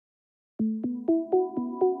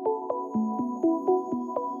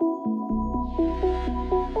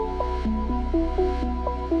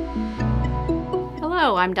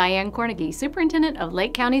I'm Diane Kornegay, Superintendent of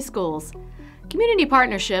Lake County Schools. Community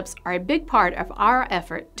partnerships are a big part of our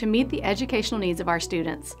effort to meet the educational needs of our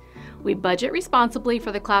students. We budget responsibly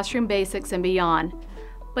for the classroom basics and beyond,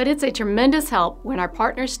 but it's a tremendous help when our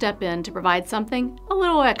partners step in to provide something a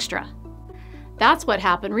little extra. That's what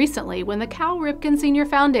happened recently when the Cal Ripken Senior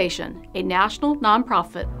Foundation, a national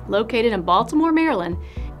nonprofit located in Baltimore, Maryland,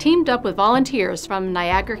 teamed up with volunteers from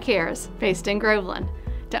Niagara Cares, based in Groveland,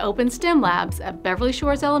 to open STEM labs at Beverly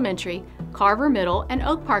Shores Elementary, Carver Middle, and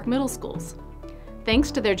Oak Park Middle Schools. Thanks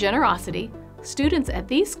to their generosity, students at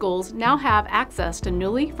these schools now have access to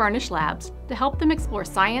newly furnished labs to help them explore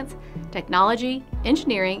science, technology,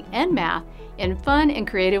 engineering, and math in fun and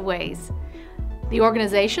creative ways. The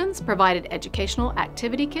organizations provided educational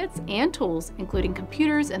activity kits and tools, including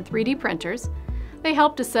computers and 3D printers. They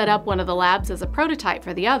helped to set up one of the labs as a prototype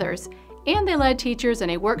for the others, and they led teachers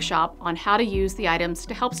in a workshop on how to use the items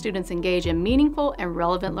to help students engage in meaningful and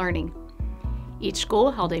relevant learning. Each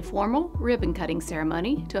school held a formal ribbon-cutting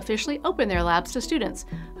ceremony to officially open their labs to students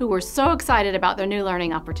who were so excited about their new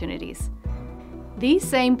learning opportunities. These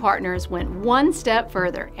same partners went one step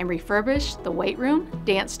further and refurbished the weight room,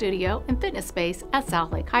 dance studio, and fitness space at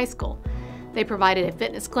South Lake High School. They provided a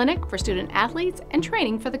fitness clinic for student athletes and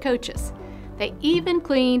training for the coaches. They even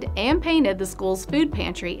cleaned and painted the school's food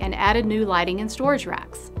pantry and added new lighting and storage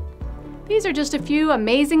racks. These are just a few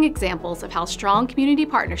amazing examples of how strong community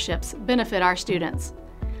partnerships benefit our students.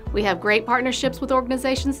 We have great partnerships with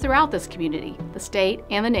organizations throughout this community, the state,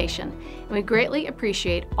 and the nation, and we greatly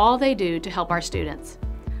appreciate all they do to help our students.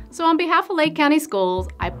 So on behalf of Lake County Schools,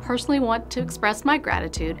 I personally want to express my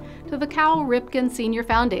gratitude to the Cal Ripken Senior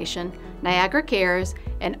Foundation, Niagara Cares,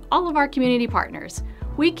 and all of our community partners.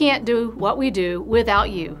 We can't do what we do without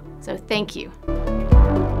you, so thank you.